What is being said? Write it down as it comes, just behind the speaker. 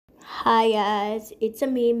Hi guys, it's a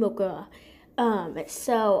me, Mocha.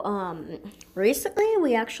 Recently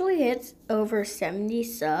we actually hit over 70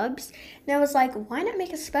 subs, and I was like, why not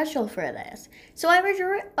make a special for this? I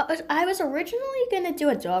was originally gonna do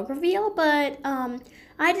a dog reveal, but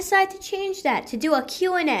I decided to change that to do a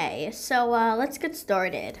Q&A. Let's get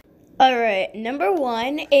started. All right, number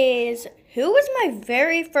one is, who was my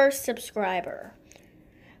very first subscriber?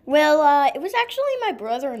 It was actually my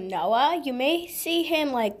brother Noah. You may see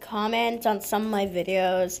him comment on some of my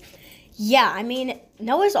videos. Yeah, I mean,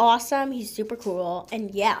 Noah's awesome. He's super cool.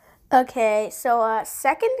 And yeah. Okay,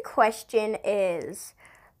 second question is,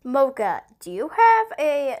 Mocha, do you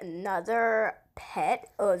have another pet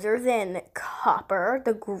other than Copper,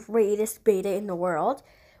 the greatest beta in the world?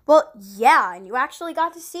 Well, yeah, and you actually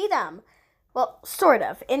got to see them. Well, sort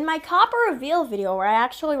of. In my Copper reveal video, where I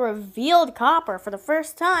actually revealed Copper for the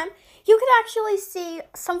first time, you could actually see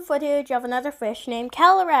some footage of another fish named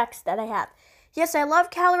Calyrex that I have. Yes, I love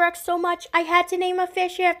Calyrex so much, I had to name a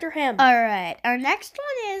fish after him. Alright, our next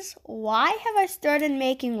one is, why have I started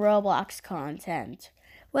making Roblox content?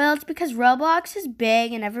 Well, it's because Roblox is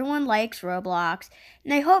big and everyone likes Roblox,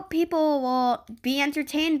 and I hope people will be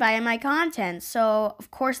entertained by my content, so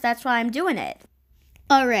of course that's why I'm doing it.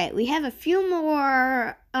 Alright, we have a few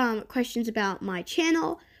more questions about my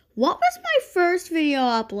channel. What was my first video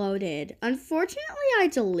uploaded? Unfortunately, I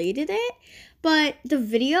deleted it, but the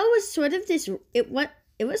video was sort of it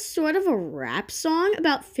was sort of a rap song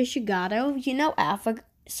about Fishigato, Africa.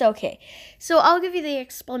 So I'll give you the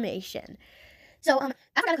explanation.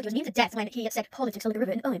 Africa was memed to death when he said politics like a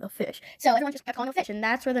river and I'm a fish. So everyone just kept calling him a fish, and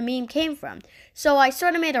that's where the meme came from. So I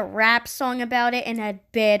sort of made a rap song about it and had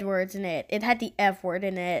bad words in it. It had the F word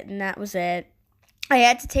in it, and that was it. I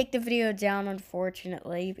had to take the video down,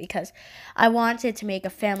 unfortunately, because I wanted to make a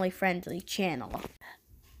family-friendly channel.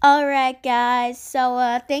 Alright, guys,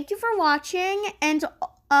 thank you for watching, and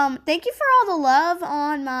thank you for all the love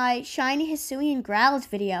on my Shiny Hisuian Growlithe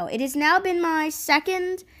video. It has now been my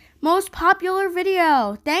second most popular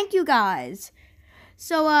video. Thank you, guys.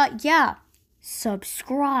 Yeah,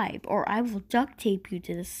 subscribe or I will duct tape you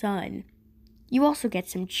to the sun. You also get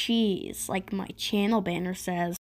some cheese, like my channel banner says.